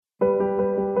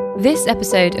This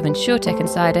episode of InsurTech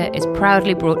Insider is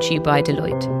proudly brought to you by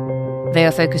Deloitte. They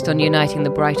are focused on uniting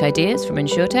the bright ideas from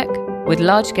InsurTech with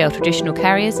large-scale traditional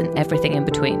carriers and everything in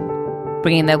between,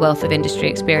 bringing their wealth of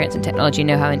industry experience and technology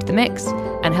know-how into the mix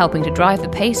and helping to drive the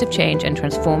pace of change and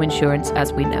transform insurance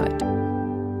as we know it.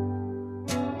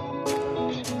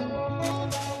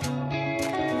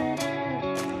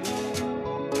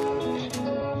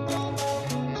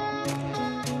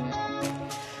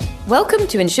 Welcome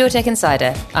to InsurTech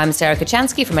Insider. I'm Sarah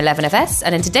Kocianski from 11FS,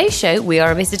 and in today's show we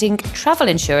are visiting travel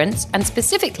insurance and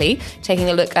specifically taking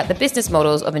a look at the business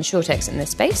models of insurtechs in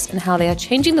this space and how they are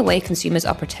changing the way consumers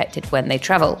are protected when they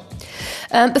travel.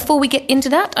 Before we get into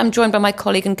that, I'm joined by my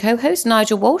colleague and co-host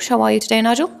Nigel Walsh. How are you today,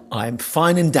 Nigel? I'm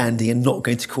fine and dandy and not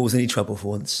going to cause any trouble for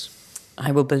once.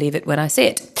 I will believe it when I see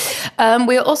it.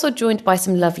 We are also joined by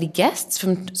some lovely guests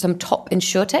from some top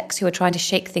insurtechs who are trying to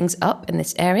shake things up in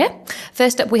this area.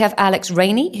 First up, we have Alex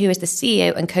Rainey, who is the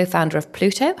CEO and co-founder of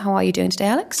Pluto. How are you doing today,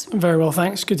 Alex? Very well,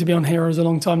 thanks. Good to be on here as a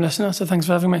long-time listener, so thanks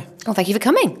for having me. Oh, thank you for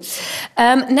coming.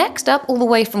 Next up, all the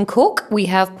way from Cork, we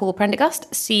have Paul Prendergast,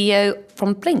 CEO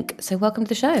from Blink. So welcome to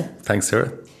the show. Thanks,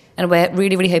 Sarah. And we're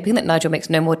really hoping that Nigel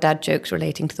makes no more dad jokes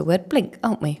relating to the word Blink,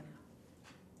 aren't we?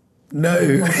 No,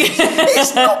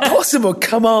 it's not possible.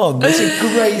 Come on, it's a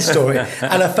great story.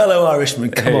 And a fellow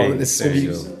Irishman, come on. There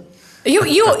you go.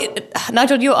 You're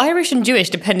Nigel, you're Irish and Jewish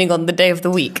depending on the day of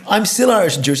the week. I'm still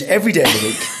Irish and Jewish every day of the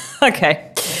week.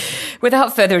 Okay.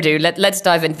 Without further ado, let's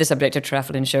dive into the subject of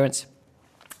travel insurance.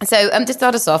 So to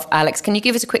start us off, Alex, can you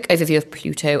give us a quick overview of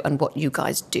Pluto and what you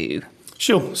guys do?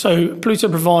 Sure. So Pluto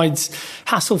provides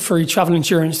hassle-free travel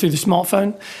insurance through the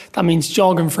smartphone. That means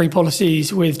jargon-free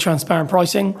policies with transparent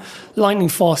pricing,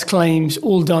 lightning-fast claims,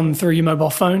 all done through your mobile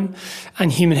phone,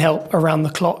 and human help around the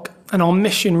clock. And our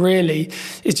mission really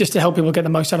is just to help people get the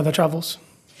most out of their travels.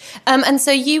 And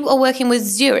so you are working with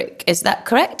Zurich, is that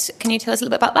correct? Can you tell us a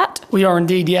little bit about that? We are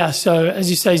indeed, yeah. So as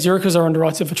you say, Zurich is our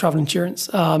underwriter for travel insurance.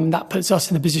 That puts us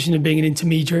in the position of being an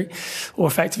intermediary or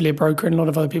effectively a broker in a lot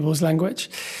of other people's language.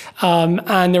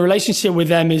 And the relationship with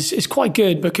them is quite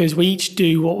good because we each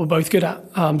do what we're both good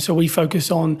at. So we focus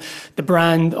on the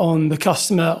brand, on the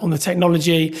customer, on the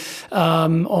technology,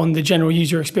 on the general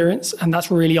user experience. And that's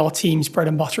really our team's bread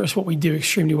and butter. It's what we do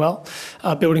extremely well,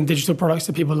 building digital products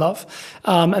that people love.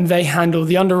 And they handle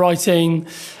the underwriting,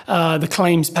 the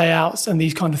claims payouts, and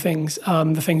these kind of things,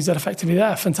 the things that effectively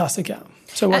they're fantastic at.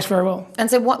 So it works very well. And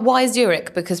so why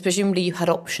Zurich? Because presumably you had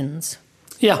options.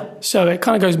 Yeah, so it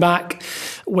kind of goes back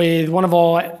with one of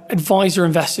our advisor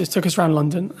investors took us around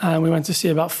London and we went to see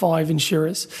about 5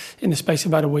 insurers in the space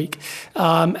of about a week.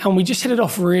 And we just hit it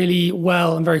off really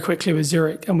well and very quickly with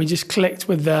Zurich. And we just clicked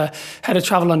with the head of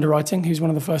travel underwriting, who's one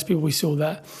of the first people we saw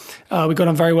there. We got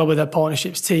on very well with their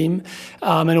partnerships team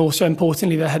and also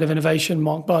importantly, their head of innovation,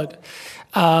 Mark Budd.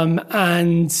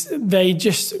 And they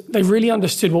really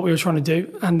understood what we were trying to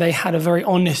do. And they had a very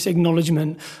honest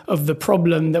acknowledgement of the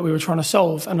problem that we were trying to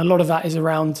solve. And a lot of that is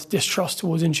around distrust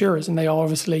towards insurers. And they are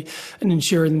obviously an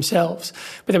insurer themselves.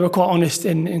 But they were quite honest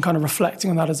in kind of reflecting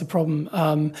on that as a problem.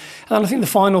 And I think the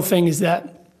final thing is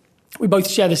that we both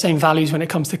share the same values when it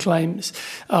comes to claims.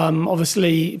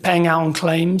 Obviously, paying out on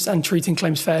claims and treating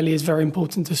claims fairly is very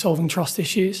important to solving trust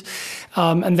issues.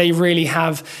 And they really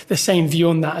have the same view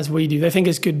on that as we do. They think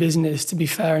it's good business to be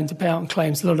fair and to pay out on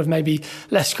claims. A lot of maybe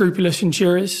less scrupulous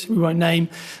insurers, we won't name,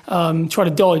 try to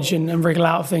dodge and wriggle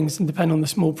out of things and depend on the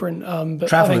small print. But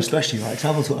Travel especially, right?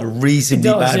 Travel's got a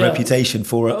reasonably bad reputation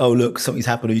for, oh, look, something's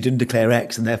happened or you didn't declare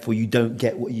X and therefore you don't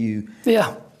get what you...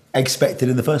 expected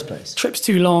in the first place. Trips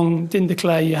too long, didn't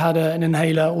declare you had an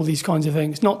inhaler, all these kinds of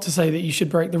things. Not to say that you should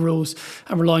break the rules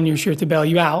and rely on your insurer to bail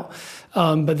you out,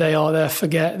 but they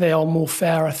are more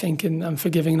fair, I think, and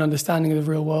forgiving and understanding of the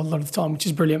real world a lot of the time, which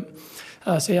is brilliant.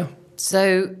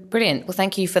 So brilliant. Well,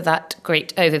 thank you for that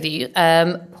great overview.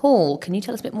 Paul, can you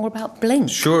tell us a bit more about Blink?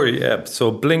 Sure, yeah.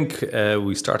 So Blink,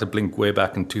 we started Blink way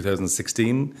back in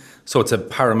 2016. So it's a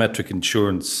parametric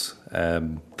insurance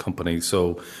company.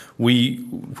 So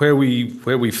where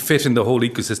we fit in the whole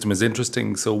ecosystem is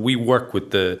interesting. So we work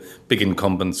with the big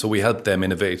incumbents. So we help them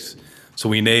innovate. So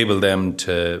we enable them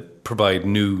to provide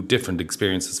new, different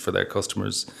experiences for their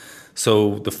customers.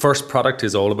 So the first product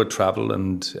is all about travel,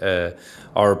 and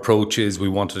our approach is we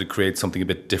wanted to create something a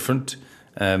bit different.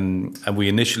 And we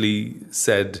initially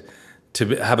said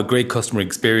to have a great customer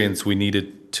experience, we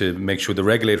needed to make sure the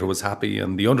regulator was happy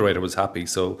and the underwriter was happy.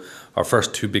 So our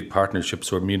first 2 big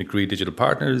partnerships were Munich Re Digital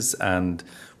Partners, and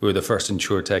we were the first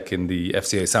insurtech in the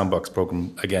FCA Sandbox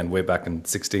program, again, way back in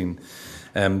 2016.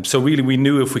 So really, we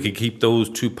knew if we could keep those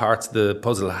 2 parts of the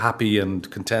puzzle happy and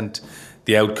content,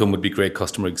 the outcome would be great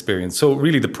customer experience. So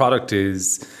really, the product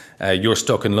is You're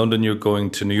stuck in London, you're going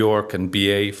to New York, and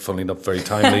BA, funnily enough, very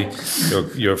timely,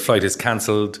 your flight is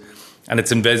cancelled. And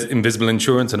it's invisible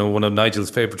insurance. I know one of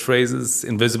Nigel's favourite phrases,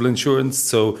 invisible insurance.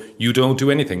 So you don't do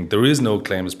anything. There is no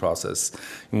claims process.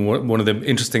 And one of the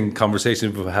interesting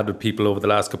conversations we've had with people over the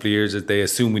last couple of years is they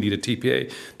assume we need a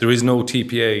TPA. There is no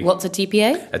TPA. What's a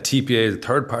TPA? A TPA is a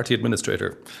third-party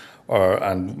administrator. Not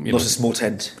a small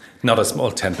tent. Not a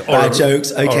small tent. Bad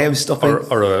jokes. Okay, I'm stopping.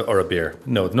 Or a beer.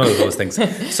 No, none of those things.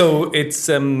 So it's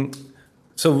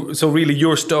so really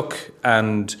you're stuck.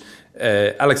 And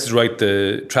Alex is right.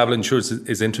 The travel insurance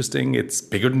is interesting. It's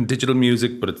bigger than digital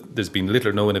music, but there's been little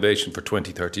or no innovation for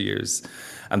 20, 30 years,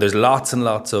 and there's lots and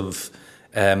lots of.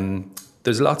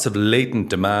 There's lots of latent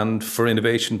demand for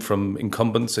innovation from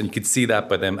incumbents, and you could see that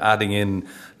by them adding in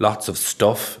lots of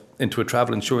stuff into a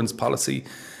travel insurance policy.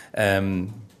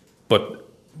 But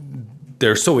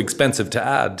they're so expensive to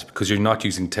add because you're not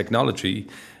using technology.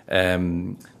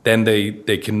 Then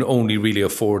they can only really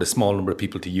afford a small number of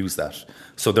people to use that.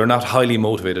 So they're not highly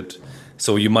motivated.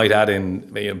 So you might add in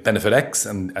benefit X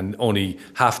and only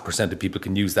 0.5% of people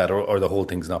can use that or the whole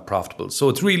thing's not profitable. So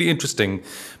it's really interesting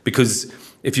because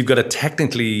if you've got a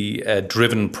technically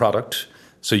driven product,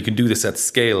 so you can do this at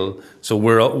scale. So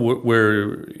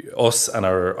we're us and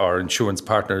our insurance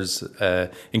partners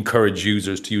encourage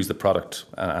users to use the product,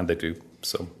 and they do.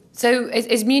 So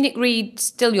is Munich Re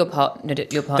still your partner?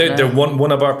 They're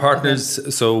one of our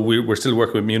partners. So we're still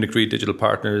working with Munich Re Digital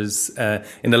Partners.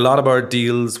 In a lot of our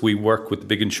deals, we work with the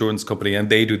big insurance company, and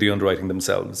they do the underwriting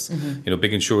themselves. Mm-hmm.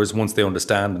 Big insurers, once they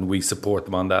understand, and we support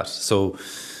them on that. So.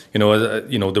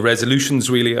 The resolutions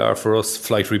really are for us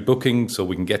flight rebooking, so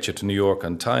we can get you to New York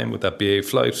on time with that BA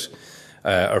flight.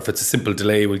 Or if it's a simple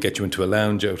delay, we'll get you into a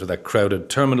lounge out of that crowded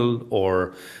terminal.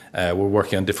 Or we're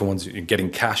working on different ones, getting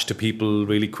cash to people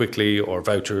really quickly, or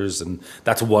vouchers, and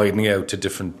that's widening out to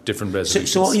different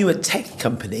resolutions. So are you a tech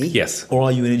company? Yes. Or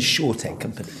are you an insurtech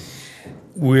company?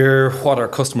 We're what our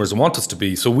customers want us to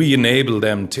be, so we enable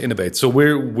them to innovate. So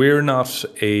we're not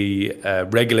a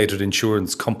regulated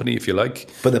insurance company, if you like.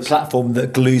 But the platform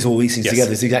that glues all these things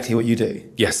together is exactly what you do.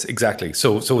 Yes, exactly.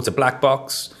 So it's a black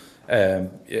box.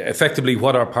 Effectively,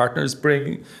 what our partners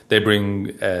bring, they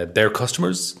bring their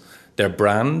customers, their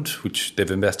brand, which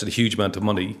they've invested a huge amount of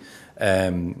money,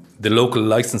 the local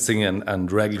licensing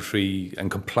and regulatory and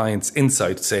compliance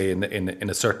insight, say in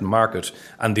a certain market,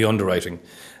 and the underwriting.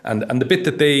 And the bit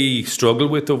that they struggle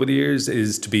with over the years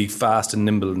is to be fast and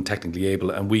nimble and technically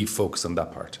able, and we focus on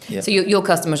that part. Yeah. So your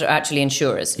customers are actually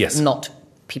insurers, yes, not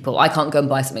people. I can't go and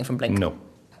buy something from Blink. No.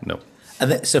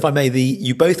 And so if I may,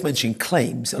 you both mentioned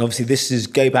claims, and obviously this is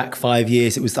go back 5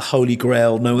 years. It was the holy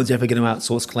grail. No one's ever going to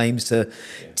outsource claims to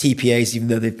TPAs, even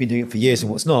though they've been doing it for years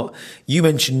and what's not. You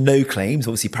mentioned no claims,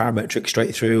 obviously parametric,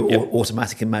 straight through, or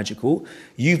automatic and magical.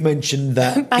 You've mentioned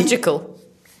that... Magical.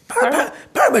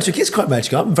 Parametric is quite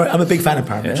magical. I'm a big fan of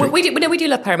parametric. Yeah. We do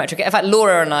love parametric. In fact,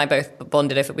 Laura and I both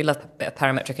bonded over it. We love a bit of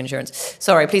parametric insurance.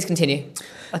 Sorry, please continue.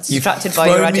 I'm distracted by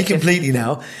your adjective. You've thrown me completely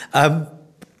now.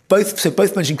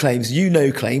 Both mentioned claims. You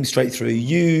know claims straight through.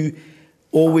 You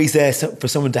always there for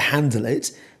someone to handle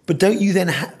it. But don't you then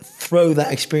throw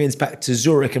that experience back to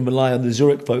Zurich and rely on the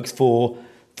Zurich folks for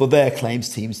their claims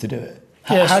teams to do it?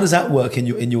 How does that work in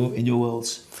your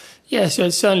worlds? Yeah, so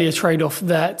it's certainly a trade-off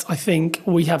that I think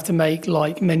we have to make,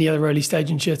 like many other early-stage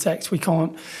insurtechs. We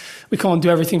can't do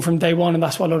everything from day one, and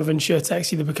that's why a lot of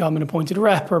insurtechs either become an appointed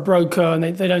rep or a broker, and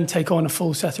they don't take on a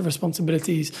full set of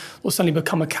responsibilities or suddenly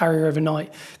become a carrier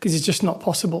overnight, because it's just not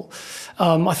possible.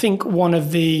 I think one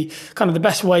of the kind of the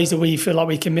best ways that we feel like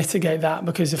we can mitigate that,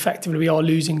 because effectively we are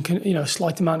losing a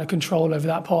slight amount of control over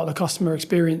that part of the customer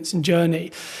experience and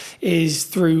journey, is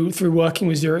through working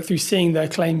with Zurich, through seeing their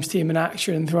claims team in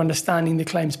action, and through understanding the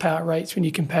claims payout rates. When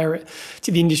you compare it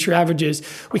to the industry averages,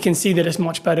 we can see that it's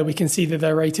much better. We can see that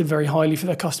they're rated very highly for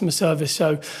their customer service.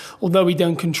 So although we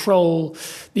don't control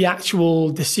the actual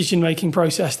decision-making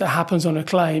process that happens on a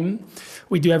claim,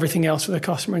 we do everything else for the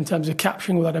customer in terms of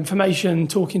capturing all that information,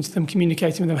 talking to them,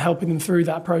 communicating with them, helping them through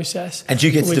that process. And do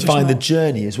you get to define the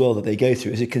journey as well that they go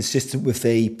through? Is it consistent with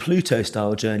a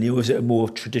Pluto-style journey, or is it a more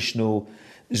traditional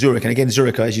Zurich? And again,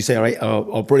 Zurich, as you say,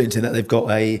 are brilliant in that they've got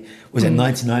a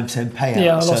 99% payout.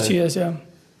 Yeah, last 2 years, yeah.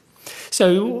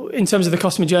 So in terms of the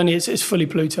customer journey, it's fully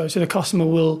Pluto. So the customer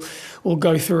will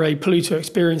go through a Pluto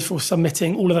experience for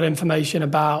submitting all of that information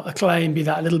about a claim, be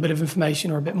that a little bit of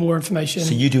information or a bit more information.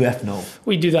 So you do FNOL?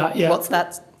 We do that, yeah. What's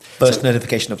that? First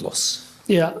notification of loss.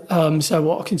 Yeah. So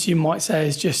what a consumer might say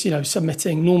is just,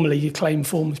 submitting normally your claim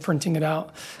forms, printing it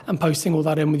out and posting all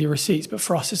that in with your receipts. But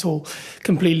for us, it's all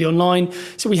completely online.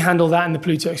 So we handle that in the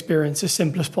Pluto experience as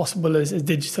simple as possible, as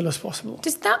digital as possible.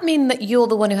 Does that mean that you're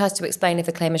the one who has to explain if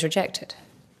a claim is rejected?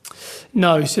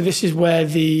 No, so this is where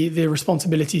the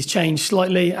responsibilities change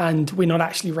slightly, and we're not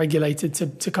actually regulated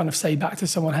to kind of say back to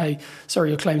someone, hey, sorry,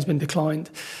 your claim's been declined,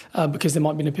 because there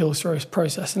might be an appeals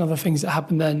process and other things that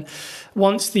happen then.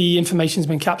 Once the information's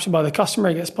been captured by the customer,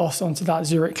 it gets passed on to that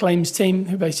Zurich claims team,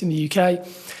 who are based in the UK.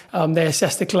 They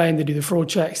assess the claim, they do the fraud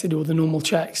checks, they do all the normal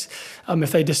checks.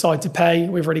 If they decide to pay,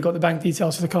 we've already got the bank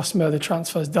details for the customer, the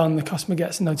transfer's done, the customer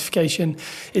gets a notification,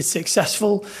 it's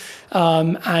successful.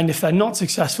 And if they're not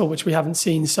successful, which we haven't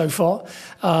seen so far,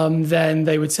 then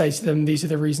they would say to them, these are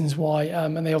the reasons why,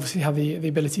 and they obviously have the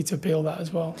ability to appeal that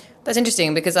as well. That's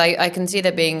interesting, because I can see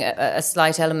there being a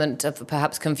slight element of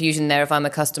perhaps confusion there if I'm a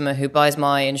customer who buys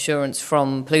my insurance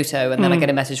from Pluto and then I get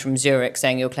a message from Zurich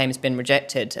saying your claim has been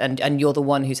rejected, and you're the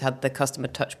one who's had the customer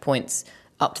touch points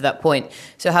up to that point.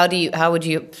 So how would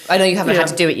you, I know you haven't had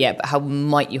to do it yet, but how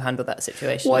might you handle that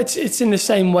situation? Well, it's in the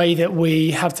same way that we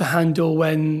have to handle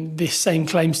when this same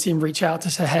claims team reach out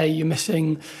to say, hey, you're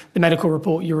missing the medical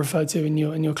report you referred to in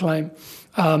your claim.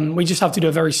 We just have to do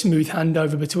a very smooth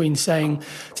handover between saying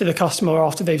to the customer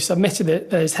after they've submitted it,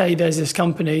 there's this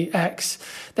company X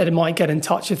that it might get in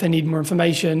touch if they need more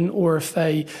information or if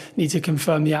they need to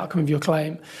confirm the outcome of your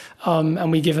claim. And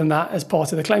we give them that as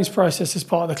part of the claims process, as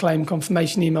part of the claim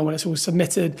confirmation email when it's all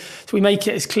submitted. So we make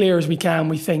it as clear as we can,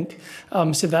 we think,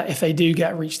 so that if they do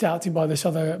get reached out to by this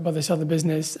other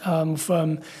business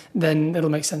firm, then it'll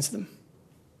make sense to them.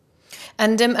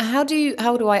 And how do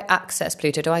I access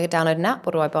Pluto? Do I download an app,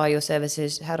 or do I buy your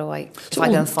services? How do I go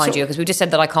and find you? Because we just said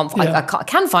that I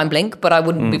can find Blink, but I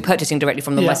wouldn't be purchasing directly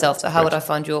from them myself. So how would I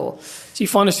find your? So you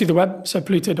find us through the web, so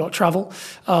pluto.travel.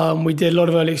 We did a lot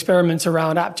of early experiments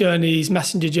around app journeys,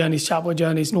 messenger journeys, chatbot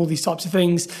journeys, and all these types of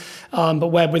things. But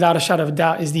web, without a shadow of a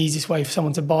doubt, is the easiest way for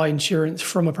someone to buy insurance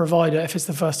from a provider if it's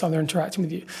the first time they're interacting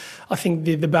with you. I think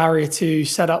the barrier to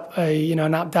set up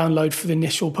an app download for the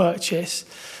initial purchase,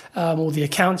 or the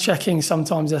account checking,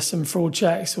 sometimes there's some fraud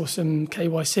checks or some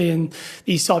KYC and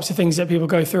these types of things that people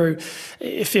go through,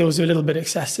 it feels a little bit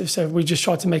excessive. So we just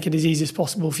tried to make it as easy as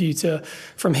possible for you to,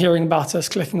 from hearing about us,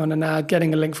 clicking on an ad,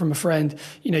 getting a link from a friend,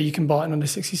 you can buy it in under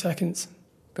 60 seconds.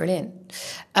 Brilliant.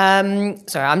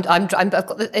 Sorry,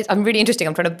 I'm really interesting.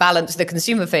 I'm trying to balance the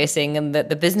consumer facing and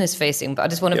the business facing, but I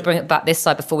just want to bring it back this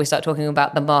side before we start talking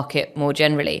about the market more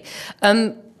generally.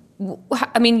 I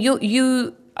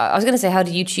mean, I was going to say, how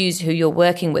do you choose who you're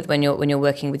working with when you're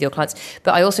working with your clients?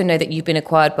 But I also know that you've been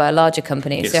acquired by a larger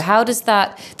company. Yes. So how does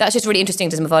that's just really interesting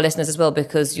to some of our listeners as well,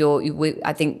 because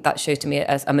I think that shows to me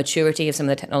a maturity of some of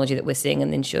the technology that we're seeing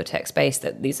in the insurtech space,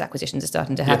 that these acquisitions are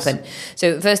starting to happen. Yes.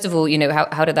 So first of all,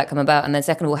 how did that come about? And then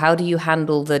second of all, how do you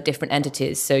handle the different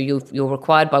entities? So you're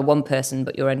acquired by one person,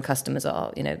 but your end customers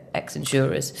are, X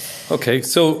insurers. Okay,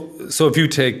 so if you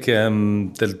take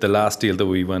the last deal that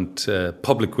we went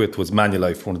public with was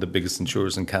Manulife, one of the biggest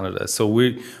insurers in Canada. So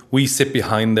we sit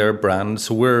behind their brand.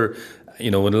 So we're,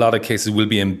 in a lot of cases, we'll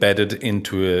be embedded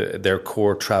into their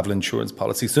core travel insurance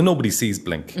policy. So nobody sees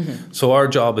Blink. Mm-hmm. So our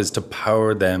job is to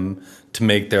power them to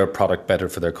make their product better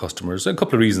for their customers. A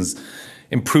couple of reasons.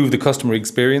 Improve the customer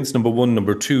experience, number one.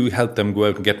 Number two, help them go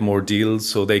out and get more deals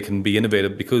so they can be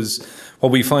innovative. Because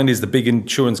what we find is the big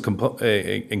insurance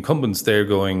incumbents, they're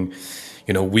going,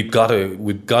 we've got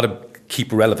to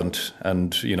keep relevant,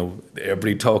 and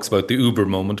everybody talks about the Uber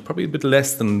moment, probably a bit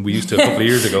less than we used to a couple of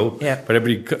years ago. Yeah. But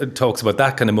everybody talks about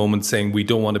that kind of moment, saying we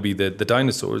don't want to be the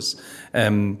dinosaurs.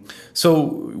 So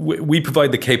we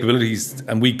provide the capabilities,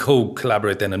 and we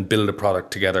co-collaborate then and build a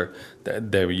product together.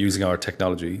 They're using our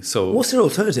technology. So what's their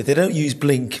alternative? They don't use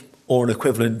Blink or an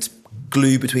equivalent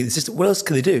glue between the system. What else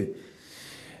can they do?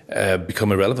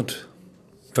 Become irrelevant.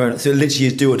 Fair enough. So literally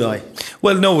is do or die.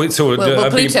 Well, no. So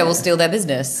Pluto will steal their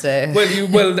business. So.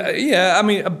 Yeah. I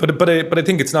mean, but I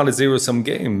think it's not a zero-sum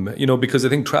game. Because I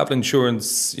think travel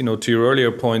insurance. To your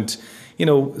earlier point,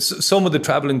 some of the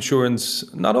travel insurance,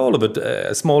 not all of it,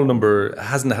 a small number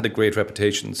hasn't had a great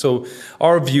reputation. So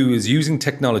our view is using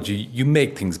technology, you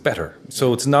make things better.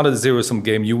 So it's not a zero-sum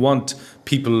game. You want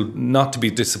people not to be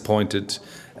disappointed.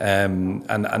 And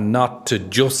not to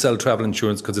just sell travel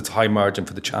insurance because it's high margin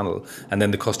for the channel, and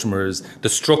then the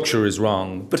structure is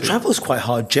wrong. But travel is quite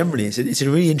hard generally. It's a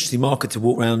really interesting market to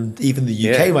walk around, even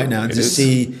the UK right now, and to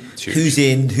see who's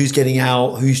in, who's getting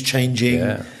out, who's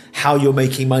changing, how you're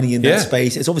making money in that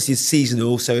space. It's obviously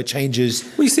seasonal, so it changes.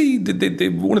 We see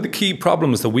one of the key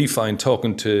problems that we find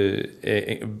talking to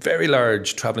very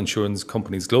large travel insurance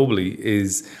companies globally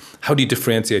is how do you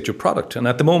differentiate your product? And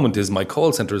at the moment is my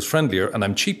call center is friendlier and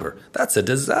I'm cheaper. That's a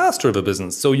disaster of a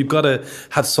business. So you've got to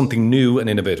have something new and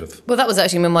innovative. Well, that was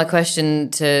actually my question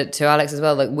to Alex as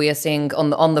well. Like, we are seeing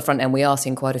on the front end, we are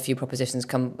seeing quite a few propositions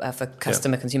come for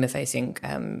consumer facing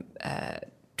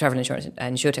travel insurance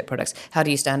and insurtech products. How do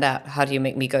you stand out? How do you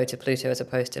make me go to Pluto as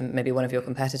opposed to maybe one of your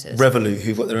competitors? Revolut,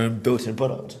 who've got their own built-in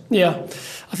product. Yeah,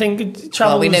 I think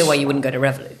travel. Well, we know why you wouldn't go to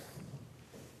Revolut.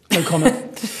 No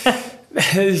comment.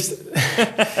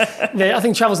 I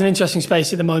think travel's an interesting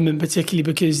space at the moment, particularly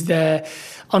because they're,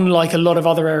 unlike a lot of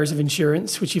other areas of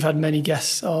insurance, which you've had many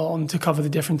guests on to cover the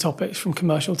different topics from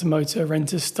commercial to motor,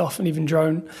 renters, stuff, and even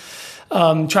drone.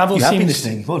 Travel You seems... have been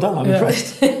listening. Well done, I'm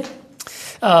impressed.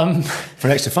 For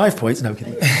an extra 5 points, no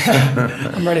kidding.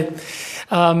 I'm ready.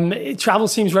 Travel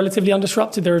seems relatively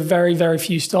undisrupted. There are very, very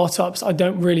few startups. I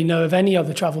don't really know of any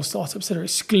other travel startups that are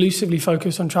exclusively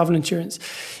focused on travel insurance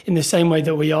in the same way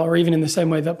that we are, or even in the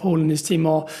same way that Paul and his team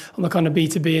are on the kind of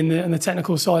B2B and the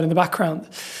technical side in the background.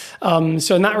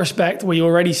 So in that respect, we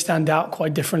already stand out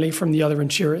quite differently from the other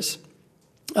insurers.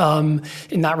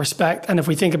 In that respect. And if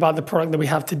we think about the product that we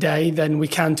have today, then we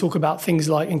can talk about things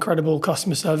like incredible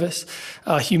customer service,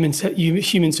 human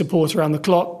support around the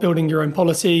clock, building your own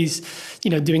policies,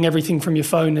 doing everything from your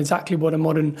phone, exactly what a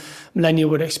modern millennial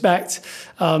would expect.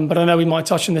 But I know we might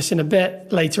touch on this in a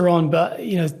bit later on, but,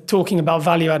 talking about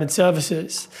value-added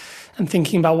services and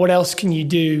thinking about what else can you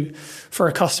do for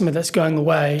a customer that's going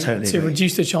away to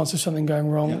reduce the chance of something going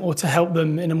wrong, or to help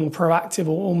them in a more proactive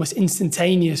or almost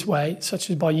instantaneous way, such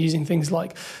as by using things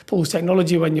like Paul's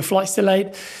technology when your flight's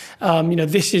delayed.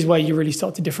 This is where you really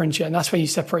start to differentiate, and that's where you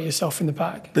separate yourself from the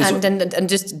pack. And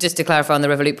just to clarify on the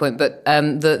Revolut point, but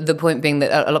the point being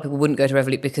that a lot of people wouldn't go to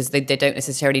Revolut because they don't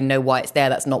necessarily know why it's there.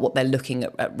 That's not what they're looking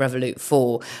at Revolut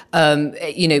for.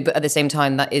 But at the same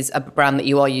time, that is a brand that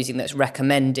you are using that's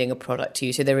recommending a product to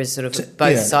you. So there is sort of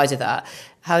both sides of that.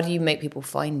 How do you make people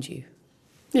find you?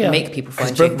 Yeah. Make people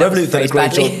find you. Revolut done a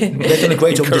great job. They've done a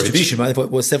great job with distribution, right?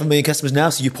 They've got 7 million customers now,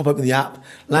 so you pop up in the app,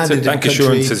 land in a different country.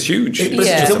 Bank assurance is huge.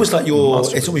 It's almost like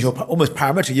almost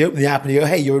parametric. You open the app and you go,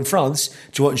 hey, you're in France,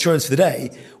 do you want insurance for the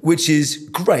day? Which is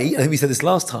great. I think we said this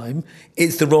last time.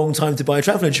 It's the wrong time to buy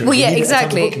travel insurance. Well, yeah,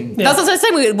 exactly. That's what I was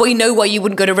saying. We know why you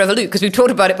wouldn't go to Revolut, because we've talked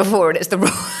about it before, and it's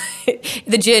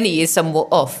the journey is somewhat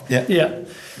off. Yeah.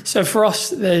 So for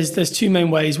us, there's two main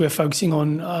ways we're focusing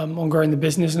on growing the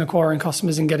business and acquiring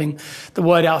customers and getting the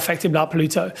word out effectively about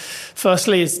Pluto.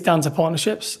 Firstly, it's down to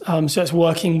partnerships. So it's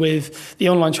working with the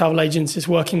online travel agents, it's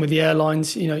working with the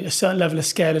airlines. A certain level of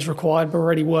scale is required, but we're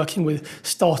already working with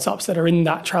startups that are in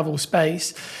that travel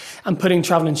space and putting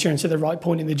travel insurance at the right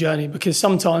point in the journey, because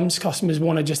sometimes customers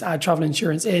want to just add travel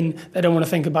insurance in. They don't want to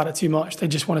think about it too much. They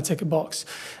just want to tick a box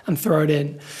and throw it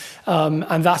in.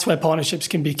 And that's where partnerships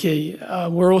can be key.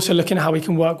 We're also looking at how we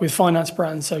can work with finance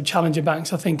brands. So challenger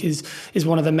banks, I think, is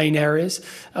one of the main areas.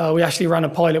 We actually ran a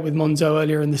pilot with Monzo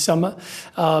earlier in the summer.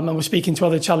 And we're speaking to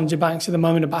other challenger banks at the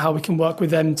moment about how we can work with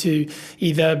them to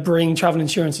either bring travel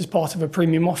insurance as part of a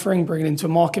premium offering, bring it into a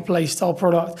marketplace style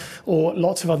product, or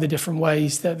lots of other different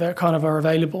ways that kind of are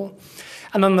available.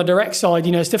 And on the direct side,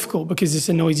 it's difficult because it's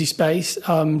a noisy space.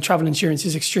 Travel insurance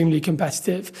is extremely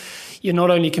competitive. You're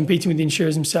not only competing with the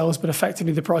insurers themselves, but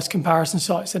effectively the price comparison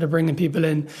sites that are bringing people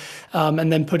in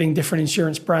and then putting different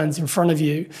insurance brands in front of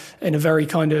you in a very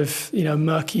kind of,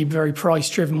 murky, very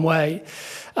price-driven way.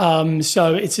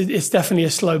 So it's definitely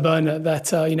a slow burner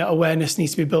that, awareness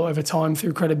needs to be built over time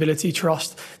through credibility,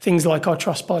 trust, things like our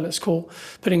Trustpilot score,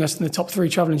 putting us in the top 3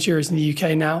 travel insurers in the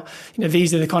UK now.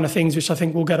 These are the kind of things which I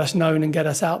think will get us known and get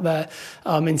us out there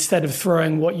instead of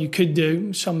throwing what you could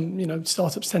do. Some,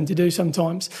 startups tend to do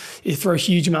sometimes, is throw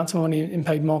huge amounts of money in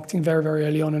paid marketing very, very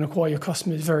early on and acquire your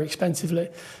customers very expensively,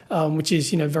 which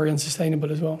is, very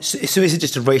unsustainable as well. So is it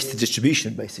just a race to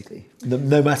distribution, basically?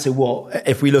 No matter what,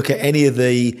 if we look at any of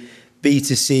the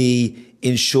B2C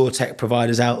insurtech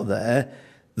providers out there,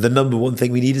 the number one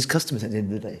thing we need is customers at the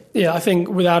end of the day. Yeah, I think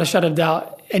without a shadow of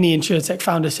doubt, any insurtech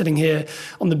founder sitting here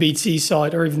on the B2C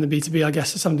side, or even the B2B, I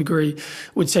guess, to some degree,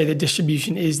 would say that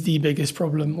distribution is the biggest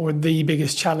problem, or the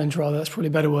biggest challenge, rather, that's probably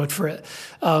a better word for it,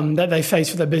 that they face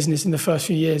with their business in the first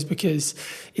few years, because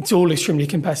it's all extremely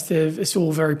competitive. It's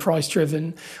all very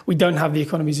price-driven. We don't have the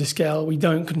economies of scale. We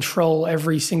don't control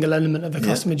every single element of the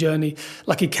customer journey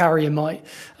like a carrier might.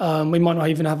 We might not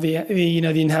even have the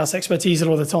in-house expertise a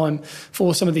lot of the time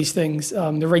for some of these things.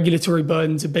 The regulatory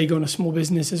burdens are big on a small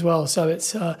business as well, so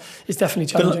it's definitely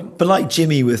challenging. But like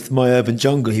Jimmy with My Urban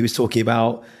Jungle, he was talking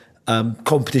about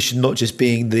competition not just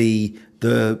being the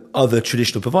other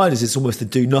traditional providers, it's almost the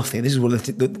do nothing. This is one of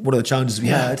the challenges we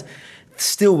had.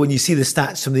 still, when you see the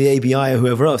stats from the ABI or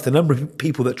whoever else, the number of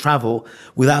people that travel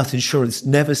without insurance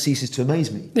never ceases to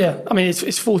amaze me. Yeah, I mean, it's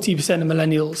 40% of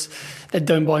millennials that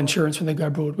don't buy insurance when they go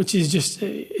abroad, which is just,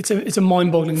 it's a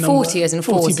mind-boggling number. 40 as in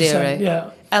 40.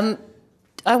 Yeah.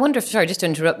 I wonder if, sorry, just to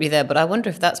interrupt you there, but I wonder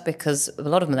if that's because a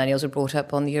lot of millennials were brought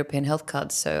up on the European health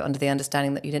cards, so under the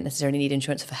understanding that you didn't necessarily need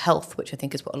insurance for health, which I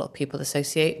think is what a lot of people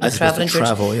associate with travel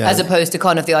insurance, as opposed to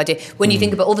kind of the idea, when you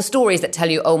think about all the stories that tell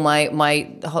you, oh,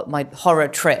 my horror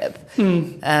trip,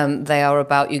 they are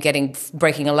about you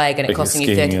breaking a leg and it costing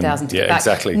you 30,000 to get back,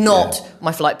 exactly, not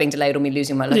my flight being delayed or me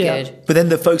losing my luggage. Yeah. But then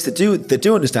the folks that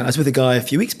do understand, I was with a guy a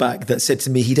few weeks back that said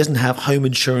to me he doesn't have home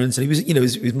insurance, and he was,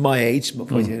 he was my age,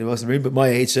 probably he wasn't in the room, but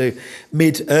my age, so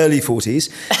early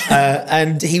 40s,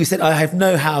 and he said, I have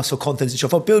no house or contents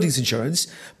insurance or buildings insurance,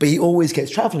 but he always gets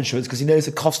travel insurance because he knows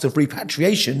the cost of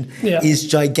repatriation is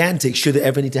gigantic should it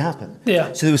ever need to happen.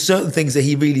 Yeah. So there were certain things that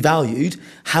he really valued,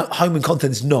 home and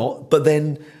contents not, but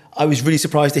then I was really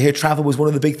surprised to hear travel was one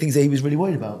of the big things that he was really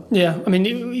worried about. Yeah, I mean,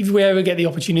 if we ever get the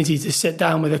opportunity to sit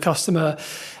down with a customer,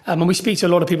 and we speak to a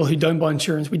lot of people who don't buy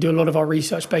insurance, we do a lot of our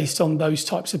research based on those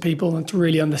types of people and to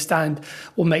really understand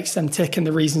what makes them tick and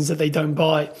the reasons that they don't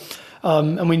buy.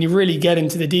 And when you really get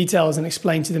into the details and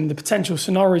explain to them the potential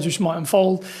scenarios which might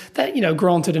unfold, that,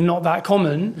 granted are not that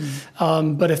common,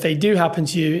 but if they do happen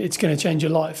to you, it's going to change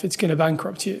your life. It's going to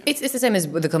bankrupt you. It's the same as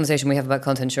with the conversation we have about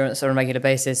content insurance on a regular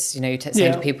basis. You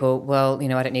say to people, well,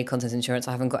 I don't need content insurance.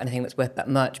 I haven't got anything that's worth that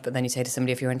much. But then you say to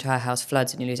somebody, if your entire house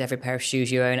floods and you lose every pair of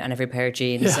shoes you own and every pair of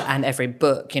jeans and every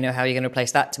book, how are you going to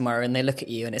replace that tomorrow? And they look at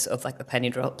you and it's sort of like the penny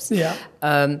drops. Yeah.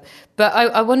 But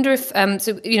I wonder if,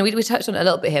 we touched on it a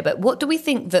little bit here, but what do we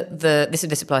think that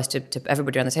this applies to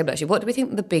everybody around the table actually, what do we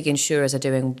think the big insurers are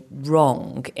doing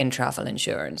wrong in travel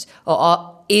insurance?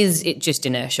 Or is it just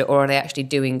inertia, or are they actually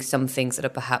doing some things that are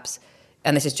perhaps,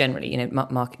 and this is generally,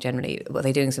 market generally, are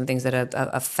they doing some things that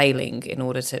are failing in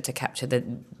order to capture that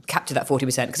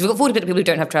 40%? Because we've got 40% of people who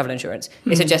don't have travel insurance.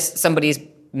 It suggests somebody's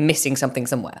missing something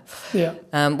somewhere. Yeah.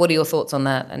 What are your thoughts on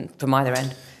that, and from either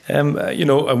end? And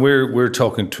we're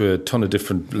talking to a ton of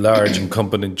different large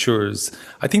incumbent insurers.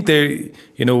 I think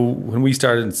when we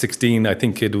started in 2016, I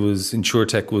think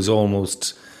InsurTech was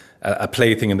almost a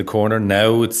plaything in the corner.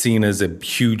 Now it's seen as a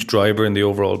huge driver in the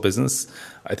overall business.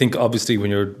 I think obviously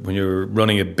when you're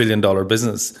running $1 billion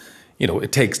business,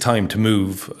 it takes time to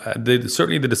move.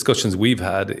 Certainly the discussions we've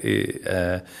had,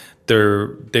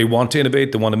 they want to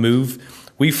innovate, they want to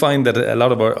move. We find that a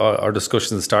lot of our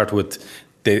discussions start with,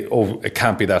 it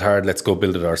can't be that hard, let's go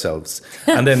build it ourselves.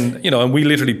 And then, and we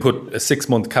literally put a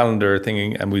 6-month calendar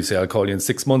thing and we say, I'll call you in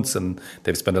 6 months, and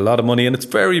they've spent a lot of money, and it's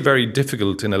very, very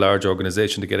difficult in a large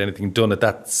organisation to get anything done at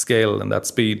that scale and that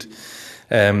speed.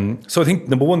 So I think,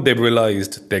 number one, they've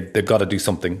realised they've got to do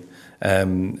something.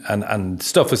 And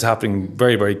stuff is happening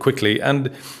very, very quickly, and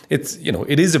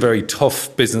it is a very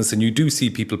tough business, and you do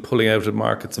see people pulling out of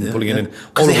markets and pulling it in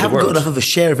because they haven't got enough of a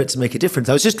share of it to make a difference.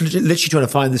 I was just literally trying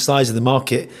to find the size of the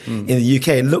market in the UK.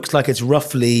 It looks like it's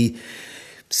roughly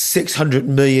 600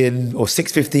 million or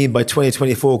 615 by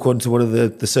 2024, according to one of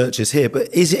the searches here.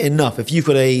 But is it enough if you've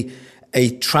got a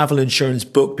travel insurance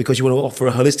book because you want to offer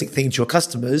a holistic thing to your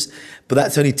customers, but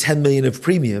that's only 10 million of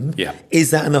premium? Yeah.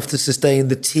 Is that enough to sustain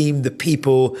the team, the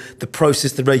people, the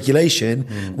process, the regulation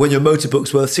when your motor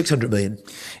book's worth 600 million?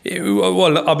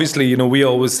 Well, obviously, we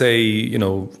always say,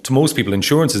 to most people,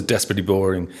 insurance is desperately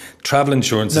boring. Travel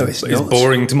insurance is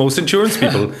boring to most insurance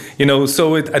people,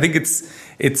 so I think it's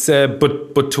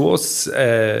but to us,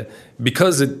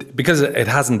 because it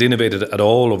hasn't innovated at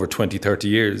all over 20, 30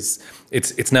 years,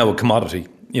 it's now a commodity,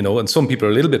 and some people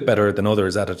are a little bit better than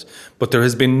others at it, but there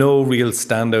has been no real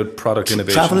standout product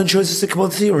innovation. Travel insurance is a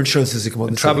commodity, or insurance is a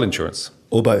commodity? Travel insurance.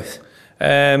 Or both?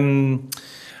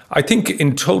 I think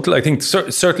in total,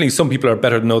 certainly some people are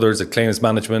better than others at claims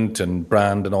management and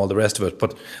brand and all the rest of it,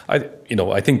 but I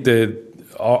think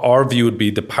our view would be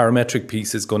the parametric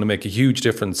piece is going to make a huge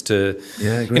difference to,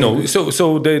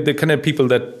 so the kind of people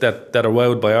that are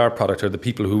wowed by our product are the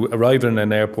people who arrive in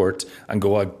an airport and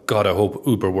go, oh, God, I hope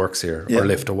Uber works here or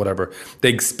Lyft or whatever. They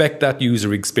expect that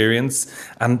user experience,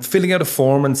 and filling out a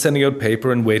form and sending out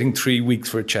paper and waiting 3 weeks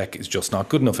for a check is just not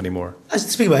good enough anymore.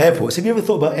 Speaking about airports, have you ever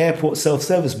thought about airport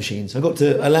self-service machines? I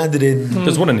landed in...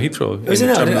 There's one in Heathrow. Is it?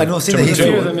 I've not seen the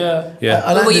Heathrow one.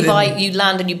 Where you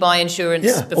land and you buy insurance.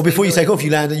 Yeah, or before you take off,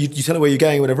 you land and you tell it where you're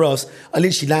going or whatever else. I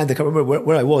literally landed, I can't remember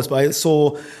where I was, but I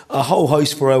saw a whole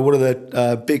host for one of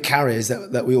the big carriers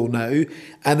that we all know,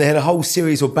 and they had a whole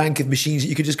series or bank of machines that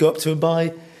you could just go up to and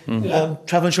buy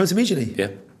travel insurance immediately. Yeah.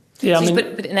 Yeah, So you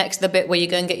put it next to the bit where you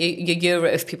go and get your euro,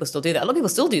 if people still do that. A lot of people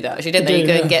still do that, actually, don't they? You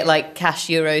go and get like cash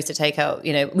euros to take out,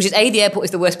 which is A, the airport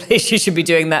is the worst place you should be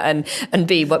doing that, and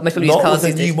B, what most people use Not cards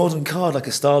with a these new days. modern card like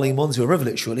a Starling Monzo or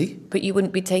Revolut, surely. But you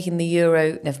wouldn't be taking the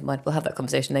euro. Never mind, we'll have that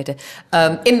conversation later.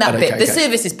 In that bit, the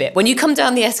services bit, when you come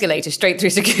down the escalator straight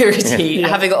through security,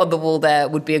 having it on the wall there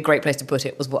would be a great place to put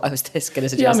it, was what I was going to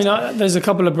suggest. Yeah, I mean, there's a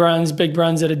couple of big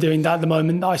brands that are doing that at the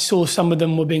moment. I saw some of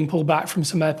them were being pulled back from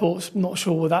some airports. Not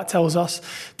sure what that tells us.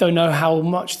 Don't know how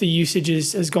much the usage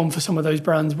has gone for some of those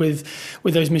brands with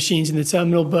those machines in the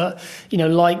terminal. But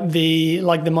like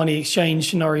the money exchange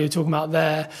scenario you're talking about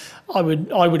there, I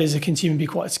would as a consumer be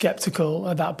quite sceptical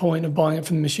at that point of buying it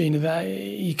from the machine. That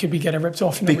you could be getting ripped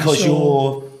off. Because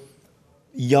you're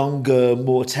younger,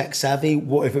 more tech savvy.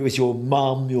 What if it was your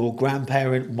mum, your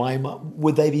grandparent, my mum?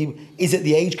 Would they be? Is it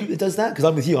the age group that does that? Because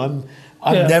I'm with you. I'm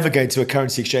never going to a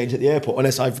currency exchange at the airport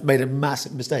unless I've made a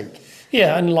massive mistake.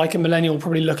 Yeah, and like a millennial will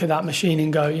probably look at that machine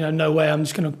and go, no way, I'm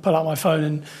just going to pull out my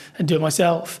phone and do it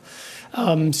myself.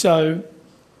 So,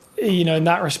 in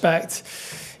that respect,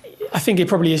 I think it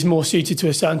probably is more suited to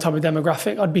a certain type of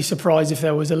demographic. I'd be surprised if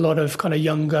there was a lot of kind of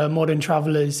younger, modern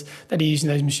travellers that are using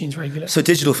those machines regularly. So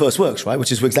digital first works, right?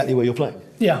 Which is exactly where you're playing.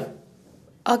 Yeah.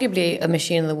 Arguably, a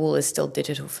machine on the wall is still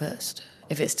digital first.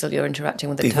 If it's still you're interacting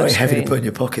with the touchscreen. It'd be very heavy to put in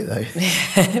your pocket,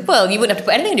 though. Well, you wouldn't have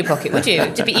to put anything in your pocket, would you?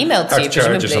 To be emailed to you,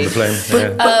 charges on the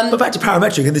plane. But back to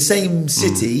parametric, in the same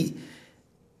city,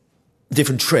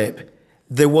 different trip,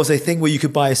 there was a thing where you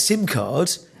could buy a SIM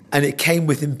card and it came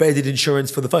with embedded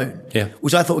insurance for the phone. Yeah.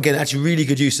 Which I thought, again, actually really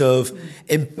good use of,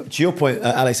 to your point,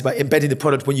 Alex, about embedding the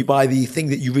product when you buy the thing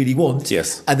that you really want.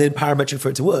 Yes. And then parametric for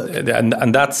it to work.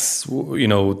 And that's,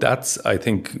 I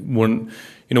think, one...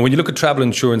 when you look at travel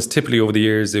insurance, typically over the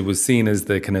years, it was seen as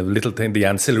the kind of little thing, the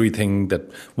ancillary thing that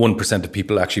 1% of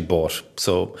people actually bought.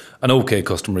 So an okay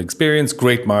customer experience,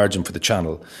 great margin for the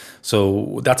channel.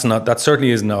 So that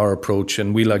certainly isn't our approach.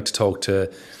 And we like to talk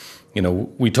to,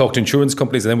 we talk to insurance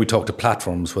companies and then we talk to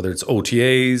platforms, whether it's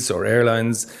OTAs or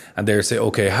airlines, and they say,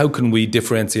 okay, how can we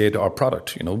differentiate our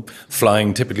product?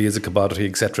 Flying typically is a commodity,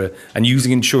 etc., and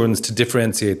using insurance to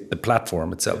differentiate the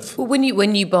platform itself. Well,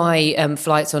 when you buy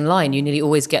flights online, you nearly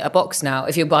always get a box now.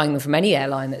 If you're buying them from any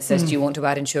airline that says, do you want to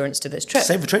add insurance to this trip?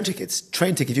 Same for train tickets.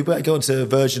 Train ticket, if you go onto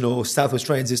Virgin or Southwest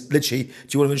Trains, it's literally, do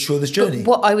you want to insure this journey?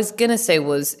 But what I was going to say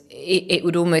was it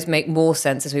would almost make more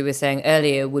sense, as we were saying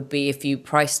earlier, would be if you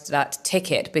priced that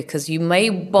ticket, because you may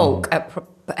bulk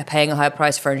at paying a higher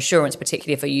price for insurance,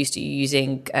 particularly if you're used to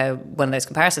using one of those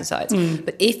comparison sites.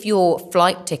 But if your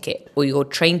flight ticket or your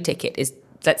train ticket is,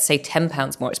 let's say,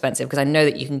 £10 more expensive, because I know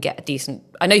that you can get decent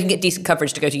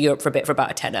coverage to go to Europe for a bit for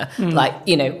about a tenner,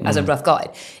 as a rough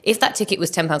guide. If that ticket was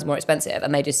 £10 more expensive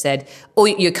and they just said, oh,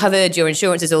 you're covered, your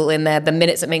insurance is all in there, the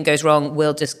minute something goes wrong,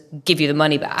 we'll just give you the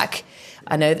money back.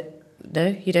 I know that.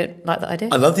 No, you don't like that idea?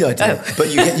 I love the idea,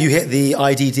 but you hit the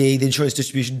IDD, the Insurance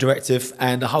Distribution Directive,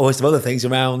 and a whole host of other things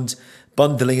around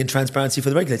bundling and transparency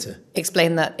for the regulator.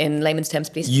 Explain that in layman's terms,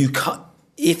 please.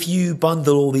 If you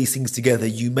bundle all these things together,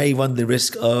 you may run the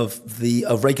risk of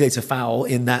regulator foul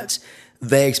in that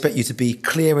they expect you to be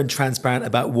clear and transparent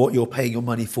about what you're paying your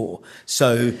money for.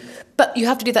 But you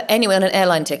have to do that anyway on an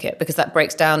airline ticket, because that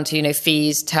breaks down to,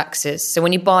 fees, taxes. So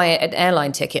when you buy an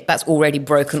airline ticket, that's already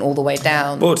broken all the way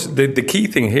down. But the key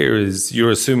thing here is you're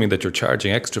assuming that you're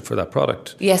charging extra for that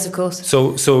product. Yes, of course.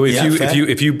 So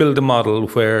if you build a model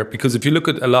where, because if you look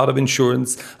at a lot of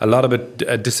insurance, a lot of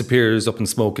it disappears up in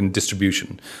smoke in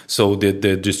distribution. So the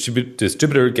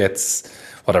distributor gets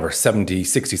whatever, 70,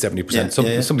 60,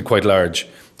 70%, something quite large.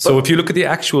 So if you look at the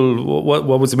actual, what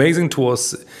was amazing to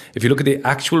us, if you look at the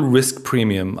actual risk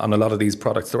premium on a lot of these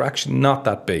products, they're actually not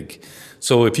that big.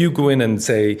 So if you go in and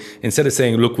say, instead of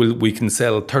saying, look, we can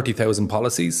sell 30,000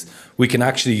 policies, we can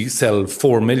actually sell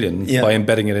 4 million by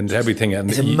embedding it into everything. And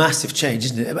it's a massive change,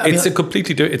 isn't it? It's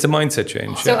a mindset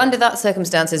change. So under that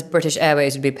circumstances, British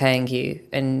Airways would be paying you,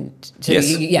 and so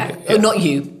yes. Not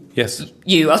you. Yes.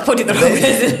 You, I was pointing the wrong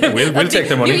person. We'll take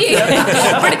the money.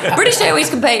 British Airways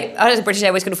can pay. I don't think British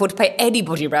Airways can afford to pay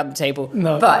anybody around the table.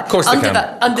 No. But of course they can.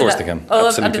 They can.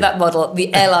 Under that model,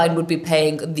 the airline would be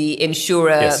paying the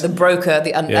insurer, the broker,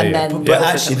 and then. But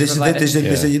actually, there's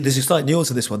a slight nuance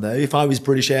to this one, though. If I was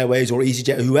British Airways or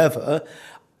EasyJet or whoever,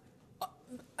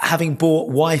 having bought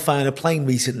Wi-Fi on a plane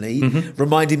recently,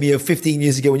 reminding me of 15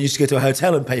 years ago when you used to go to a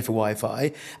hotel and pay for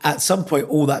Wi-Fi, at some point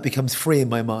all that becomes free in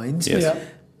my mind. Yes. Yeah.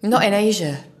 Not in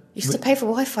Asia. You used to pay for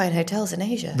Wi-Fi in hotels in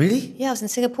Asia. Really? Yeah, I was in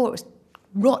Singapore. It was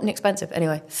rotten expensive.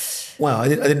 Anyway. Wow, I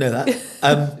didn't know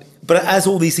that. But as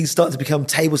all these things start to become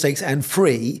table stakes and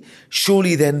free,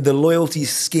 surely then the loyalty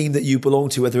scheme that you belong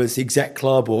to, whether it's the exec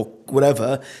club or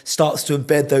whatever, starts to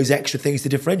embed those extra things to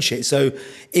differentiate. So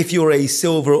if you're a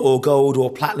silver or gold or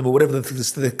platinum or whatever the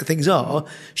things are,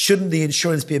 shouldn't the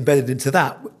insurance be embedded into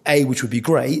that? A, which would be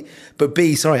great, but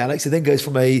B, sorry, Alex, it then goes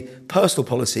from a personal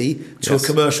policy to a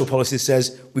commercial policy that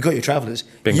says, we got your travellers.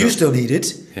 Bingo. You still need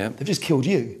it. Yeah. They've just killed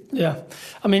you. Yeah.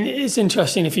 I mean, it's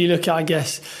interesting if you look at, I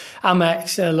guess,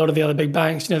 Amex, a lot of the other big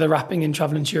banks, they're wrapping in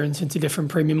travel insurance into different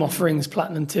premium offerings,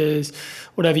 platinum tiers,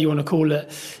 whatever you want to call it.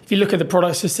 If you look at the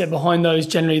products that sit behind those,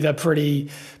 generally they're pretty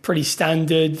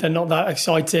standard. They're not that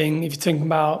exciting. If you're thinking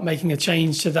about making a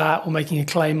change to that or making a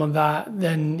claim on that,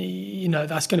 then,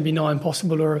 that's going to be nigh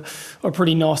impossible or a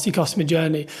pretty nasty customer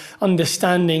journey.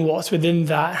 Understanding what's within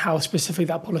that, how specific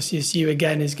that policy is to you,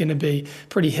 again, is going to be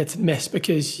pretty hit and miss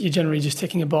because you're generally just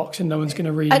ticking a box and no one's going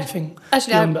to read anything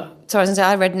beyond that. So I was going to say,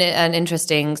 I read an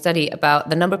interesting study about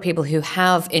the number of people who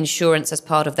have insurance as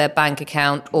part of their bank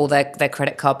account or their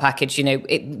credit card package,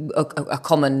 a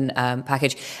common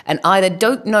package, and either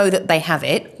don't know that they have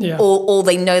it or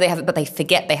they know they have it, but they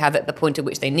forget they have it at the point at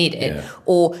which they need it,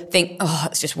 or think,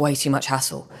 it's just way too much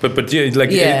hassle. But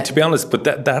to be honest, but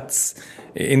that's...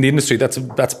 in the industry,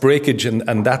 that's breakage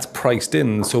and that's priced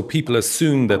in. So people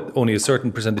assume that only a certain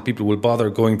percent of people will bother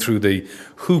going through the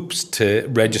hoops to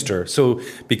register. So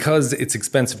because it's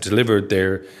expensive to deliver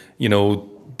there,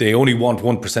 they only want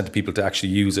 1% of people to actually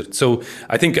use it. So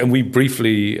I think, and we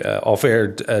briefly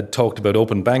off-air talked about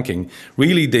open banking,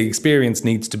 really the experience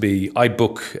needs to be, I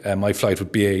book my flight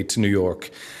with BA to New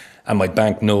York and my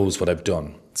bank knows what I've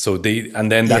done. So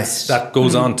that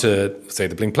goes on to, say,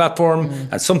 the Blink platform,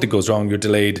 and something goes wrong, you're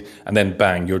delayed, and then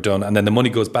bang, you're done, and then the money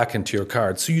goes back into your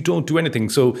card. So you don't do anything.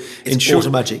 So it's auto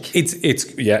magic. It's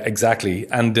exactly.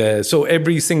 And so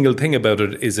every single thing about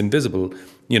it is invisible.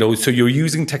 So you're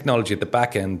using technology at the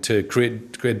back end to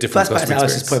create different customer experience. That's back to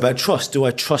Alice's point about trust. Do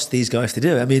I trust these guys to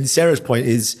do it? I mean, Sarah's point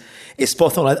is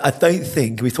spot on. I don't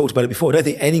think, we've talked about it before, I don't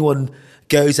think anyone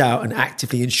goes out and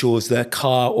actively insures their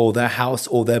car or their house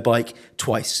or their bike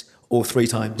twice or 3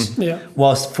 times.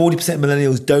 Whilst 40% of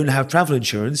millennials don't have travel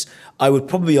insurance, I would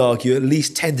probably argue at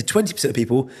least 10 to 20% of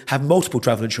people have multiple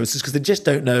travel insurances because they just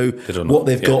don't know what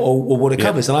they've got or what it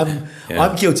covers. And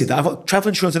I'm guilty of that. I've got travel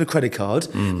insurance on a credit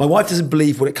card. My wife doesn't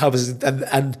believe what it covers,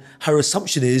 and her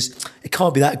assumption is it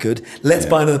can't be that good. Let's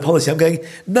buy another policy. I'm going,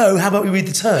 no, how about we read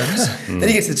the terms? Then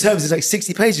you get to the terms, it's like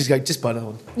 60 pages, going, just buy another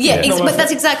one. But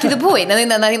that's exactly the point. I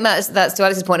think that's to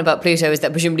Alex's point about Pluto, is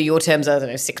that presumably your terms are, I don't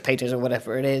know, 6 pages or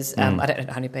whatever it is. I don't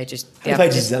know how many pages. How many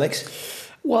pages is Alex?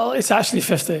 Well, it's actually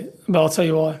 50, but I'll tell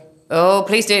you why. Oh,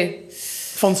 please do.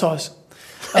 Font size.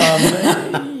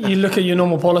 You look at your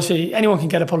normal policy, anyone can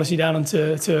get a policy down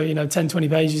into 10, 20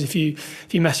 pages if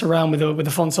you mess around with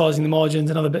the font sizing, the margins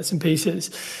and other bits and pieces.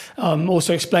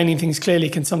 Also explaining things clearly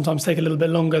can sometimes take a little bit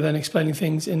longer than explaining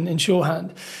things in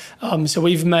shorthand. So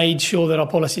we've made sure that our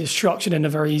policy is structured in a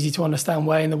very easy to understand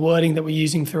way, and the wording that we're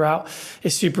using throughout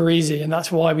is super easy. And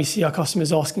that's why we see our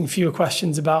customers asking fewer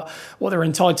questions about what they're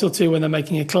entitled to when they're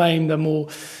making a claim. They're more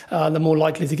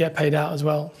likely to get paid out as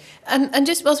well. And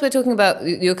just whilst we're talking about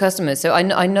your customers, so I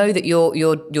know that your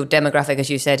demographic, as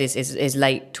you said, is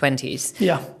late 20s.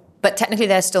 Yeah. But technically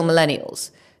they're still millennials.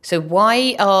 So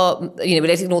why are,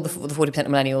 let's ignore the 40% of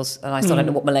millennials, and I still don't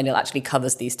know what millennial actually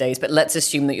covers these days, but let's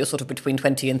assume that you're sort of between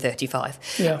 20 and 35,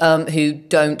 who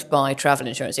don't buy travel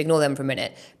insurance. Ignore them for a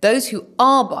minute. Those who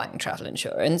are buying travel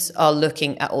insurance are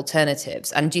looking at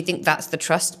alternatives. And do you think that's the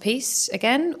trust piece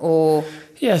again, or...?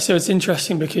 Yeah, so it's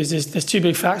interesting because there's 2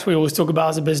 big facts we always talk about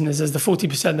as a business. There's the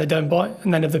 40% they don't buy,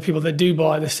 and then of the people that do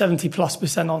buy, the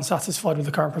 70+% aren't satisfied with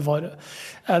the current provider.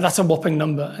 That's a whopping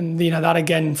number. And that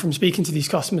again, from speaking to these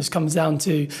customers, comes down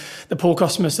to the poor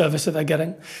customer service that they're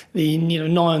getting, the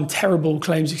nigh on terrible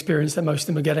claims experience that most of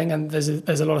them are getting. And there's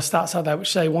a lot of stats out there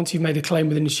which say once you've made a claim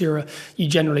with an insurer, you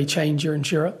generally change your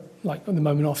insurer, like at the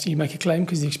moment after you make a claim,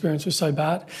 because the experience was so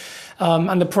bad.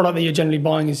 And the product that you're generally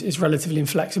buying is relatively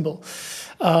inflexible.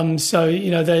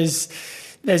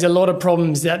 There's a lot of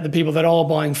problems that the people that are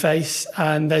buying face,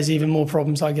 and there's even more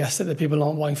problems, I guess, that the people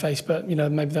aren't buying face, but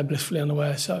maybe they're blissfully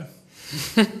unaware. So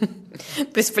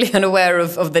blissfully unaware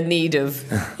of the need of.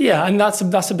 Yeah, and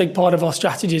that's a big part of our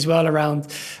strategy as well around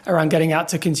getting out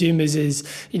to consumers is,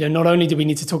 not only do we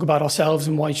need to talk about ourselves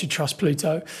and why you should trust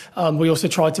Pluto, we also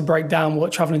try to break down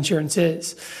what travel insurance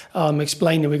is,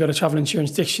 explain that we've got a travel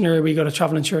insurance dictionary, we've got a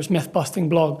travel insurance myth-busting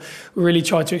blog. We really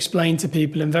try to explain to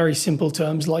people in very simple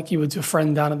terms, like you would to a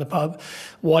friend down at the pub,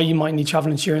 why you might need travel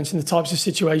insurance and the types of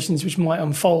situations which might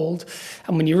unfold.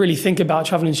 And when you really think about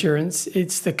travel insurance,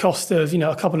 it's the cost of,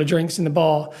 a couple of drinks drinks in the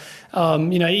bar,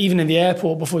 even in the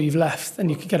airport before you've left, then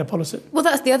you could get a policy. Well,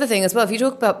 that's the other thing as well. If you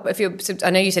talk about, I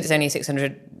know you said it's only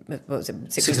 600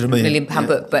 million pound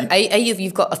book, but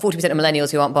you've got 40% of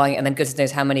millennials who aren't buying it, and then goodness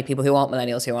knows how many people who aren't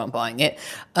millennials who aren't buying it.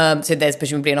 So there's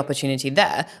presumably an opportunity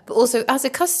there. But also, as a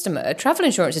customer, travel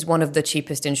insurance is one of the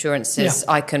cheapest insurances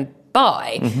I can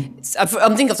buy.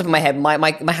 I'm thinking off the top of my head,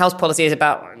 my house policy is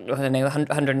about, I don't know,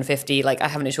 150. Like, I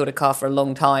haven't insured a car for a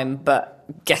long time, but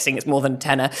guessing it's more than a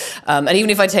tenner. And even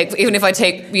if I take,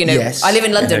 Yes. I live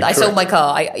in London. I sold Correct. my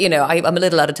car. I'm a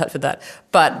little out of touch with that.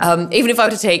 But even if I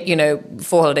were to take,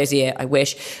 4 holidays a year, I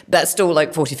wish, that's still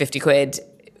like 40, 50 quid.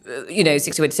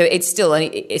 60 quid. So it's still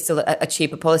a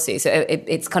cheaper policy. So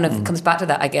it's kind of comes back to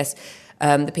that, I guess.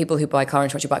 The people who buy car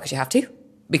insurance, you buy because you have to.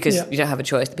 Because you don't have a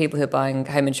choice. The people who are buying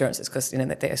home insurance, it's because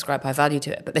they ascribe high value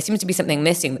to it. But there seems to be something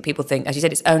missing that people think, as you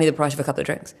said, it's only the price of a couple of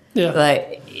drinks. Yeah.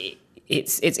 Like,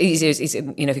 it's easy. If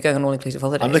you're going on an all-inclusive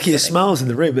holiday. I'm looking at smiles in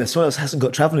the room. Someone else hasn't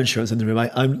got travel insurance in the room.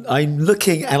 I'm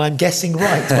looking and I'm guessing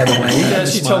right, by the way. Yeah,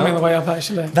 she told me on the way up,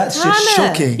 actually. That's just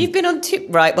Hannah, shocking. You've been on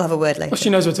Right, we'll have a word later. Well, she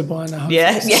knows what to buy now.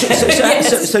 Yeah.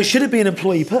 So should it be an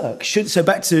employee perk? So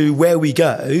back to where we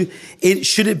go,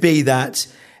 should it be that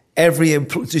every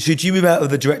employee, should you move out of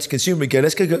the direct to consumer and go,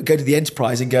 let's go to the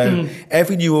enterprise and go,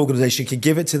 every new organisation can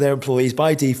give it to their employees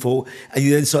by default, and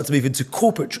you then start to move into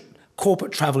corporate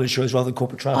travel insurance rather than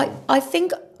corporate travel? I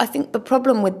think the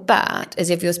problem with that is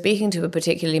if you're speaking to a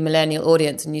particularly millennial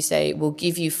audience and you say, we'll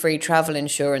give you free travel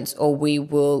insurance or we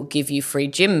will give you free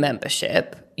gym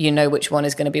membership, you know which one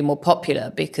is going to be more popular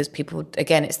because people,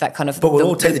 again, it's that kind of... But we'll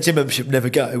all take the gym membership, never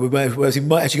go, whereas we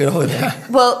might actually go on holiday.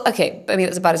 Well, okay, I mean,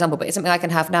 it's a bad example, but it's something I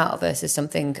can have now versus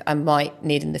something I might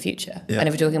need in the future. Yeah. And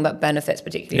if we're talking about benefits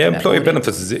particularly... Yeah, employee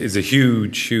benefits is a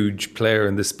huge player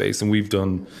in this space, and we've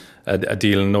done a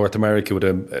deal in North America with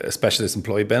a specialist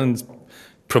employee benefits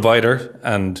provider,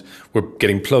 and we're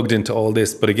getting plugged into all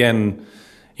this. But again,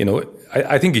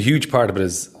 I think a huge part of it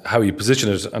is how you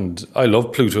position it, and I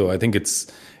love Pluto. I think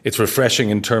it's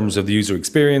refreshing in terms of the user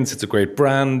experience. It's a great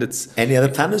brand. It's Any other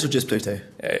planners or just Pluto?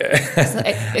 No, I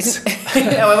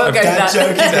won't go to that.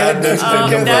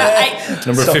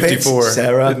 number Stop it, 54.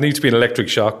 Sarah. It needs to be an electric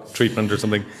shock treatment or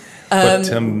something. But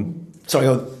Sorry,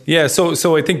 go on. yeah,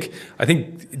 so I think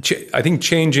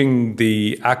changing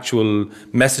the actual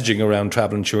messaging around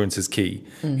travel insurance is key.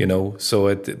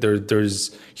 So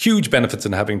there's huge benefits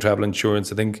in having travel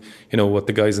insurance. I think what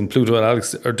the guys in Pluto and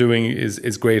Alex are doing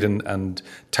is great and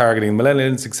targeting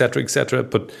millennials, etc.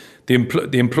 But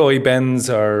the employee bends is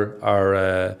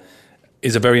a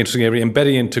very interesting area.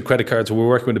 Embedding into credit cards. We're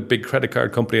working with a big credit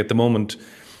card company at the moment,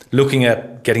 looking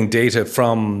at getting data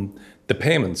from the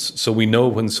payments, so we know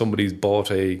when somebody's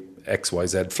bought a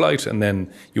XYZ flight, and then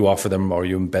you offer them or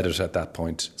you embed it at that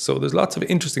point. So there's lots of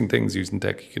interesting things using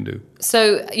tech you can do.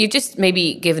 So you've just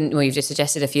you've just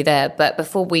suggested a few there, but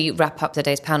before we wrap up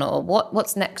today's panel,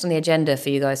 what's next on the agenda for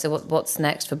you guys? So what's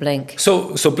next for Blink?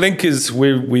 So Blink is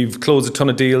we've closed a ton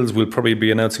of deals. We'll probably be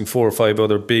announcing 4 or 5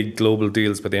 other big global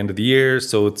deals by the end of the year.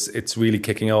 So it's really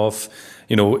kicking off.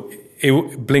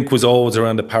 Blink was always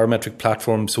around a parametric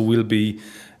platform, so we'll be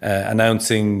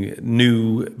announcing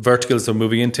new verticals that are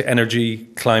moving into energy,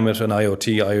 climate and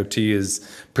IoT. IoT is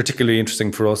particularly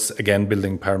interesting for us, again,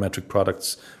 building parametric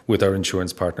products with our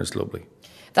insurance partners globally.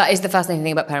 That is the fascinating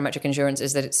thing about parametric insurance,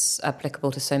 is that it's applicable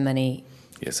to so many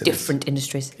different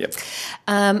industries. Yep.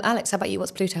 Alex, how about you?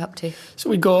 What's Pluto up to? So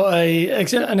we've got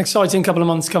an exciting couple of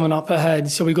months coming up ahead.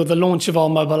 So we've got the launch of our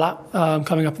mobile app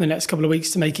coming up in the next couple of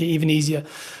weeks to make it even easier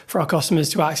for our customers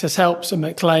to access help, so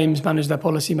make claims, manage their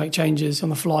policy, make changes on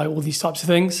the fly, all these types of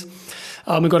things.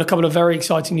 We've got a couple of very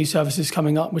exciting new services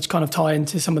coming up, which kind of tie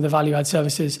into some of the value-add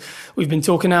services we've been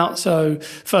talking out. So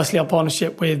firstly, our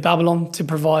partnership with Babylon to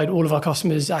provide all of our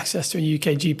customers access to a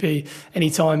UK GP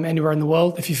anytime, anywhere in the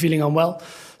world if you're feeling unwell.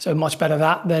 So much better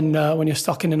that than when you're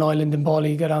stuck in an island in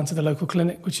Bali, you go down to the local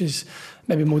clinic, which is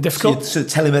maybe more difficult. So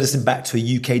telemedicine back to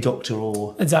a UK doctor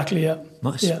or... Exactly, yeah.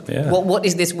 Nice. Yeah. What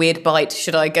is this weird bite?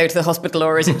 Should I go to the hospital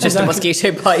or is it just a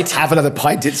mosquito bite? Have another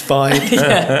pint, it's fine.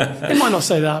 They might not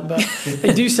say that, but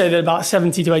they do say that about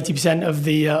 70 to 80% of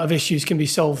the of issues can be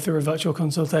solved through a virtual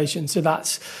consultation. So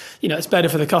that's, it's better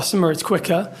for the customer, it's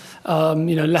quicker,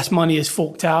 less money is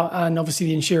forked out, and obviously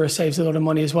the insurer saves a lot of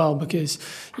money as well because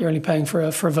you're only paying for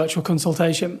a virtual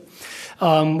consultation.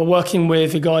 We're working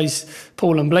with the guys,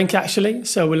 Paul and Blink, actually.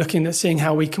 So we're looking at seeing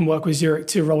how we can work with Zurich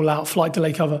to roll out flight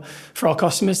delay cover for our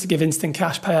customers to give instant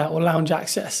cash payout or lounge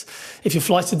access if your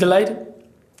flights are delayed.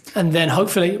 And then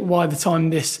hopefully, by the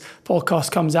time this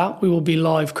podcast comes out, we will be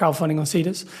live crowdfunding on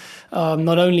Cedars.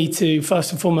 not only to,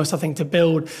 first and foremost, I think, to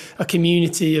build a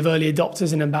community of early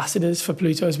adopters and ambassadors for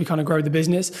Pluto as we kind of grow the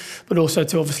business, but also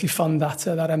to obviously fund that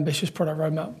ambitious product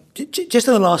roadmap. Just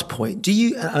on the last point, do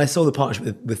you? And I saw the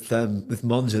partnership with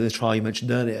Monzo, the trial you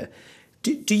mentioned earlier.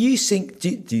 Do you think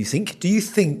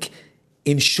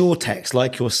insurtechs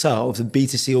like yourselves and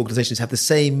B2C organisations have the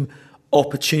same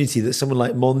opportunity that someone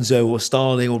like Monzo or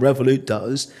Starling or Revolut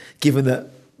does, given that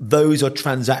those are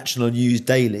transactional and used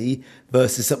daily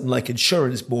versus something like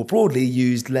insurance more broadly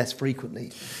used less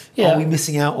frequently? Yeah. Are we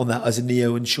missing out on that as a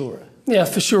neo insurer? Yeah,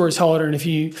 for sure it's harder. And if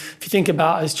you think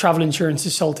about as travel insurance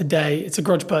is sold today, it's a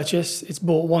grudge purchase. It's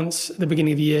bought once at the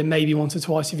beginning of the year, maybe once or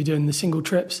twice if you're doing the single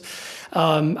trips.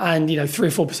 And 3 or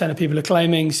 4% of people are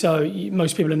claiming, so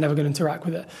most people are never going to interact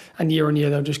with it. And year on year,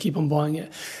 they'll just keep on buying it.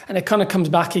 And it kind of comes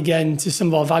back again to some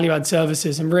of our value-add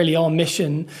services and really our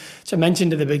mission, which I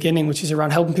mentioned at the beginning, which is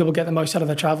around helping people get the most out of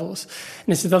their travels.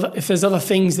 And if there's other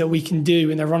things that we can do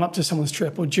in the run-up to someone's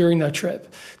trip or during their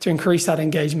trip to increase that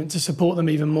engagement, to support them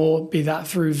even more, be that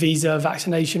through visa,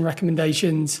 vaccination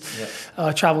recommendations,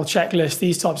 travel checklists,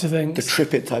 these types of things. The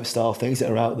TripIt type style things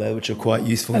that are out there, which are quite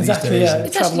useful exactly, these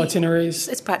days. Yeah. Travel itineraries.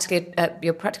 It's practically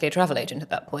you're practically a travel agent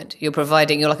at that point. You're like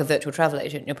a virtual travel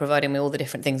agent. You're providing me all the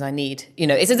different things I need.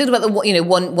 It's a little about the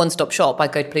one-stop shop. I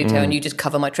go to Pluto and you just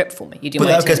cover my trip for me. You do. But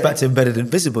that goes back to embedded and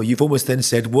visible. You've almost then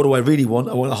said, "What do I really want?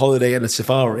 I want a holiday and a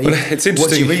safari." But it's interesting. What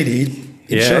do you really need?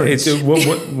 Insurance. Yeah,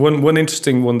 it's one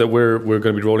interesting one that we're going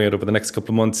to be rolling out over the next couple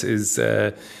of months is.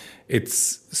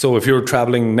 So if you're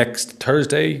traveling next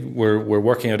Thursday, we're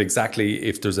working out exactly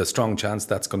if there's a strong chance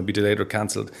that's going to be delayed or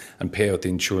cancelled and pay out the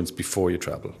insurance before you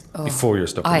travel, before you're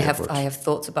stuck in the airport. I have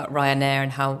thoughts about Ryanair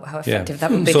and how effective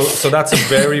that would be. So that's a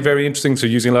very, very interesting. So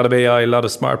using a lot of AI, a lot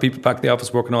of smart people back in the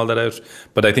office working all that out.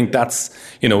 But I think that's,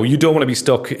 you don't want to be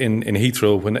stuck in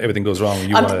Heathrow when everything goes wrong.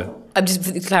 I'm just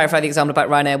to clarify the example about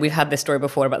Ryanair. We've had this story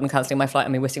before about them cancelling my flight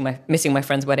and me missing my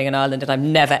friend's wedding in Ireland, and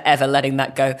I'm never ever letting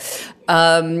that go.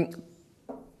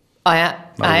 I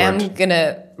am going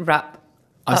to wrap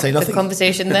up the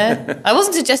conversation there. I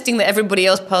wasn't suggesting that everybody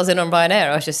else piles in on Ryanair.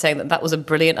 I was just saying that was a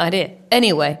brilliant idea.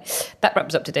 Anyway, that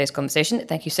wraps up today's conversation.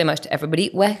 Thank you so much to everybody.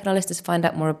 Where can our listeners find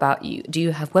out more about you? Do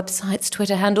you have websites,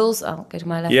 Twitter handles? I'll go to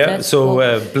my left. Yeah, so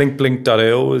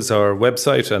blinkblink.io is our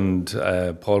website, and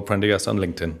Paul Prendergast on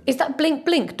LinkedIn. Is that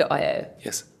blinkblink.io?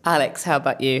 Yes. Alex, how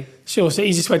about you? Sure. So the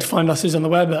easiest way to find us is on the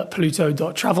web at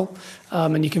pluto.travel.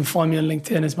 And you can find me on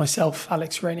LinkedIn as myself,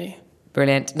 Alex Rainey.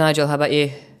 Brilliant. Nigel, how about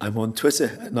you? I'm on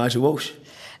Twitter at Nigel Walsh.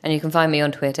 And you can find me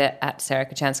on Twitter at Sarah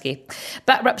Kachansky.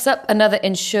 That wraps up another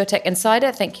InsurTech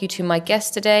Insider. Thank you to my guests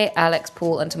today, Alex,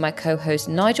 Paul, and to my co-host,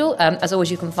 Nigel. As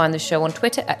always, you can find the show on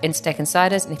Twitter at InsurTech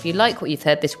Insiders. And if you like what you've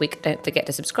heard this week, don't forget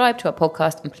to subscribe to our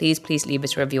podcast and please leave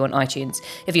us a review on iTunes.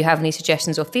 If you have any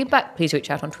suggestions or feedback, please reach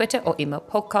out on Twitter or email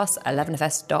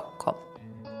podcasts@11fs.com.